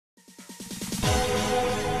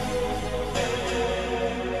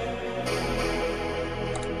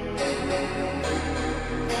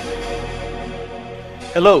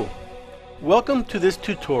Hello, welcome to this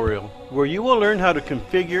tutorial where you will learn how to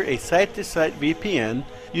configure a site-to-site VPN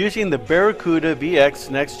using the Barracuda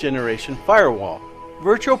Vx Next Generation Firewall.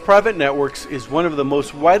 Virtual private networks is one of the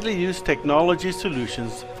most widely used technology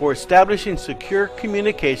solutions for establishing secure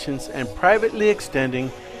communications and privately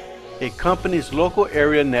extending a company's local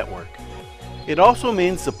area network. It also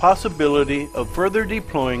means the possibility of further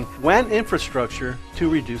deploying WAN infrastructure to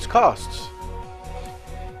reduce costs.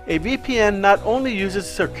 A VPN not only uses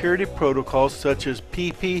security protocols such as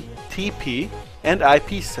PPTP and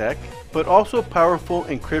IPsec, but also powerful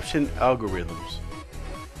encryption algorithms.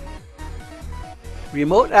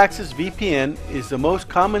 Remote access VPN is the most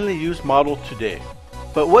commonly used model today.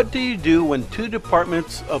 But what do you do when two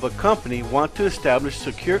departments of a company want to establish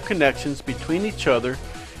secure connections between each other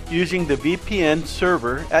using the VPN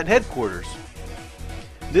server at headquarters?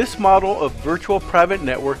 This model of virtual private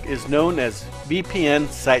network is known as VPN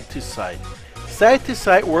Site-to-Site.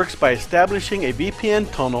 Site-to-Site works by establishing a VPN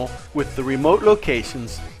tunnel with the remote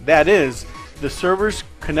locations, that is, the servers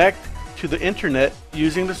connect to the internet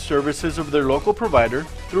using the services of their local provider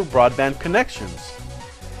through broadband connections.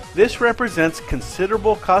 This represents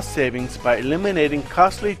considerable cost savings by eliminating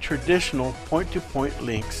costly traditional point-to-point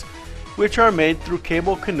links, which are made through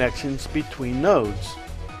cable connections between nodes.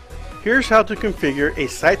 Here's how to configure a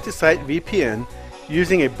site-to-site VPN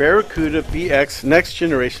using a Barracuda Vx Next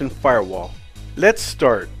Generation Firewall. Let's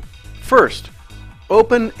start. First,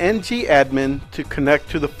 open ngAdmin to connect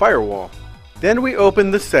to the firewall. Then we open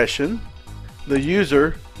the session, the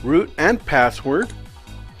user, root, and password.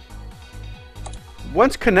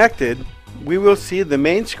 Once connected, we will see the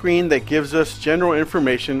main screen that gives us general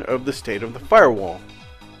information of the state of the firewall.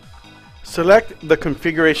 Select the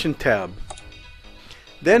Configuration tab.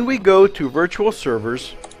 Then we go to Virtual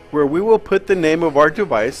Servers, where we will put the name of our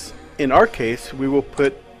device. In our case, we will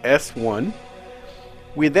put S1.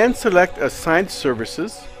 We then select Assigned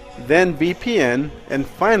Services, then VPN, and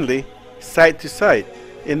finally Site-to-Site.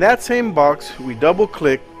 In that same box, we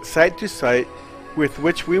double-click Site-to-Site, with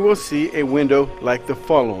which we will see a window like the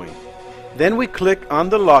following. Then we click on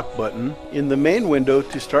the lock button in the main window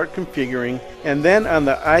to start configuring, and then on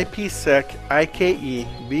the IPsec IKE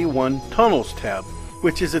v1 Tunnels tab,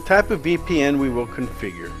 which is a type of VPN we will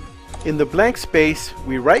configure. In the blank space,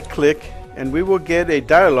 we right-click and we will get a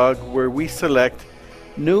dialog where we select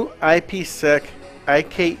New IPsec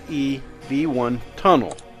IKE v1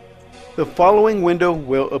 Tunnel. The following window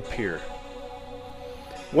will appear.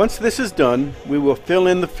 Once this is done, we will fill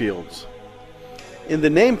in the fields. In the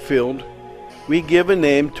name field, we give a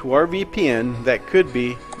name to our VPN that could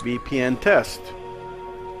be VPN Test.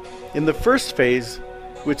 In the first phase,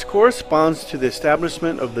 which corresponds to the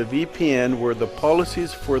establishment of the VPN where the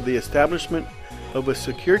policies for the establishment of a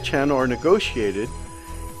secure channel are negotiated,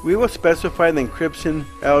 we will specify the encryption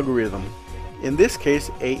algorithm, in this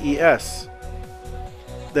case AES.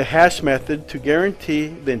 The hash method to guarantee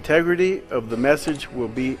the integrity of the message will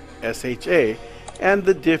be SHA, and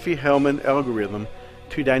the Diffie-Hellman algorithm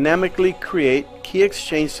to dynamically create key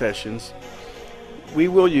exchange sessions, we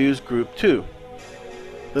will use Group 2.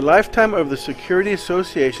 The lifetime of the security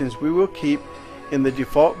associations we will keep in the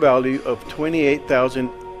default value of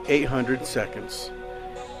 28,800 seconds.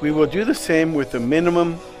 We will do the same with the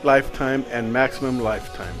minimum lifetime and maximum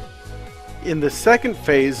lifetime. In the second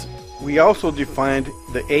phase, we also defined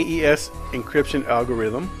the AES encryption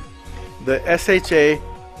algorithm, the SHA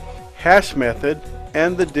hash method,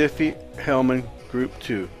 and the Diffie-Hellman Group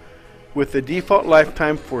 2, with the default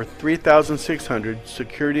lifetime for 3,600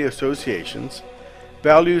 security associations,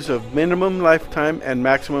 values of minimum lifetime and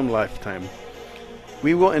maximum lifetime.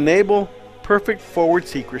 We will enable perfect forward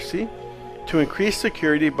secrecy to increase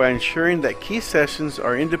security by ensuring that key sessions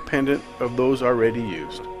are independent of those already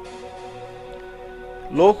used.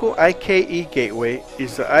 Local IKE gateway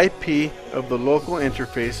is the IP of the local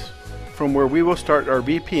interface from where we will start our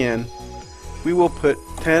VPN. We will put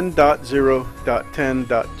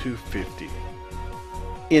 10.0.10.250.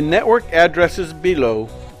 In network addresses below,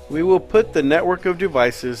 we will put the network of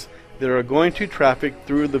devices that are going to traffic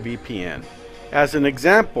through the VPN. As an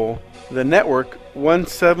example, the network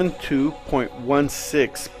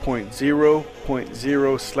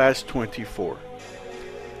 172.16.0.0/24.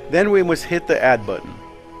 Then we must hit the Add button.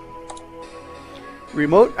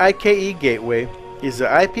 Remote IKE Gateway is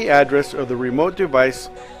the IP address of the remote device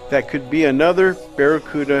that could be another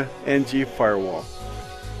Barracuda NG firewall.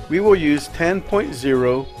 We will use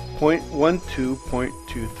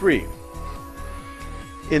 10.0.12.23.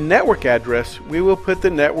 In network address, we will put the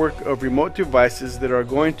network of remote devices that are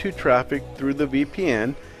going to traffic through the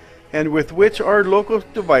VPN and with which our local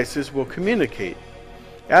devices will communicate.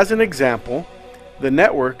 As an example, the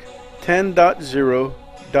network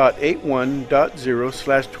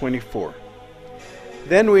 10.0.81.0/24.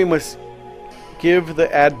 Then we must give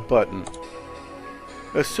the Add button.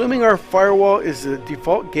 Assuming our firewall is the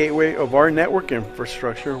default gateway of our network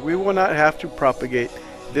infrastructure, we will not have to propagate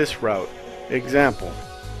this route. Example,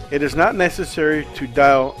 it is not necessary to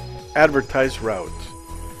dial advertised routes.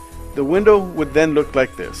 The window would then look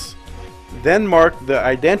like this. Then mark the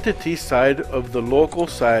identity side of the local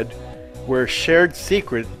side, where shared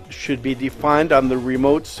secret should be defined on the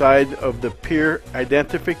remote side of the peer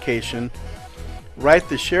identification. Write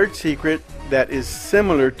the shared secret that is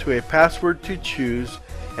similar to a password to choose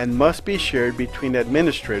and must be shared between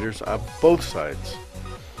administrators of both sides.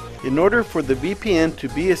 In order for the VPN to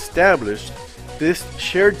be established, this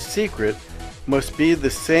shared secret must be the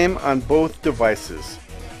same on both devices,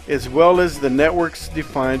 as well as the network's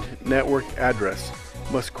defined network address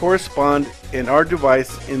must correspond in our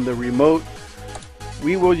device. In the remote,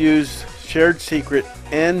 we will use shared secret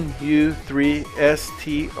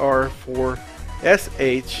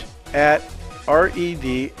NU3STR4SH at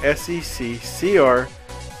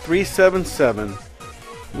REDSECCR377,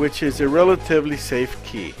 which is a relatively safe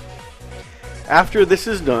key. After this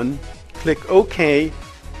is done, click OK,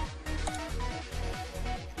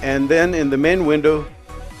 and then in the main window,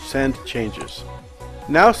 send changes.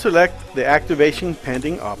 Now select the activation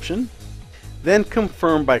pending option, then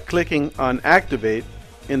confirm by clicking on Activate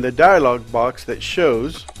in the dialog box that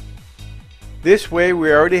shows. This way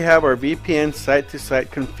we already have our VPN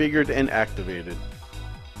site-to-site configured and activated.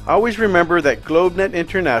 Always remember that GlobeNet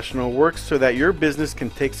International works so that your business can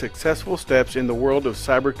take successful steps in the world of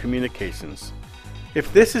cyber communications.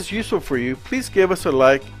 If this is useful for you, please give us a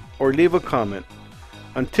like or leave a comment.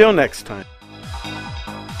 Until next time.